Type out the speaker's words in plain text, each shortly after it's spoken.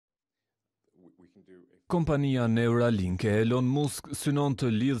Kompania Neuralink e Elon Musk synon të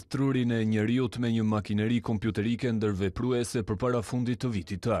lidhë trurin e njeriut me një makineri kompjuterike ndërvepruese përpara fundit të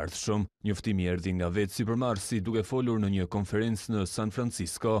vitit të ardhshëm. Njoftimi erdhi nga vetë sipërmarrësi duke folur në një konferencë në San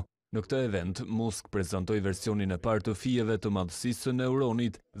Francisco. Në këtë event, Musk prezantoi versionin e parë të fijeve të madhësisë së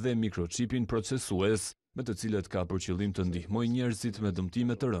neuronit dhe mikroçipin procesues, me të cilët ka për qëllim të ndihmojë njerëzit me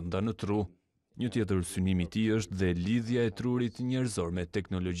dëmtime të rënda në tru. Një tjetër synim i tij është dhe lidhja e trurit njerëzor me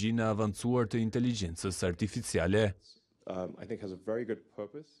teknologjinë e avancuar të inteligjencës artificiale.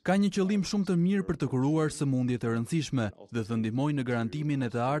 Ka një qëllim shumë të mirë për të kuruar sëmundje të rëndësishme dhe të ndihmojë në garantimin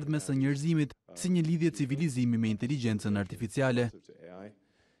e të ardhmes së njerëzimit si një lidhje civilizimi me inteligjencën artificiale.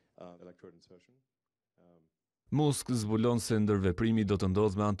 Musk zbulon se ndërveprimi do të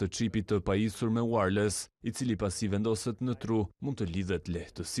ndodhë me anë të çipit të pajisur me wireless, i cili pasi vendoset në tru, mund të lidhet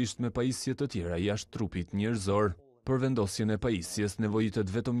lehtësisht me pajisje të tjera jashtë trupit njerëzor. Për vendosjen e pajisjes nevojitet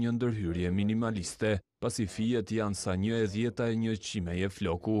vetëm një ndërhyrje minimaliste, pasi fijet janë sa 1/10 e një qimeje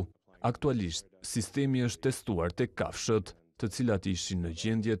floku. Aktualisht, sistemi është testuar tek kafshët, të cilat ishin në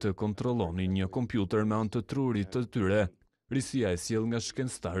gjendje të kontrollonin një kompjuter me anë të trurit të tyre. Risia e sjell nga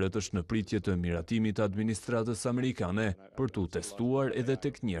shkencëtarët është në pritje të miratimit të Administratës Amerikane për t'u testuar edhe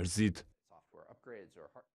tek njerëzit.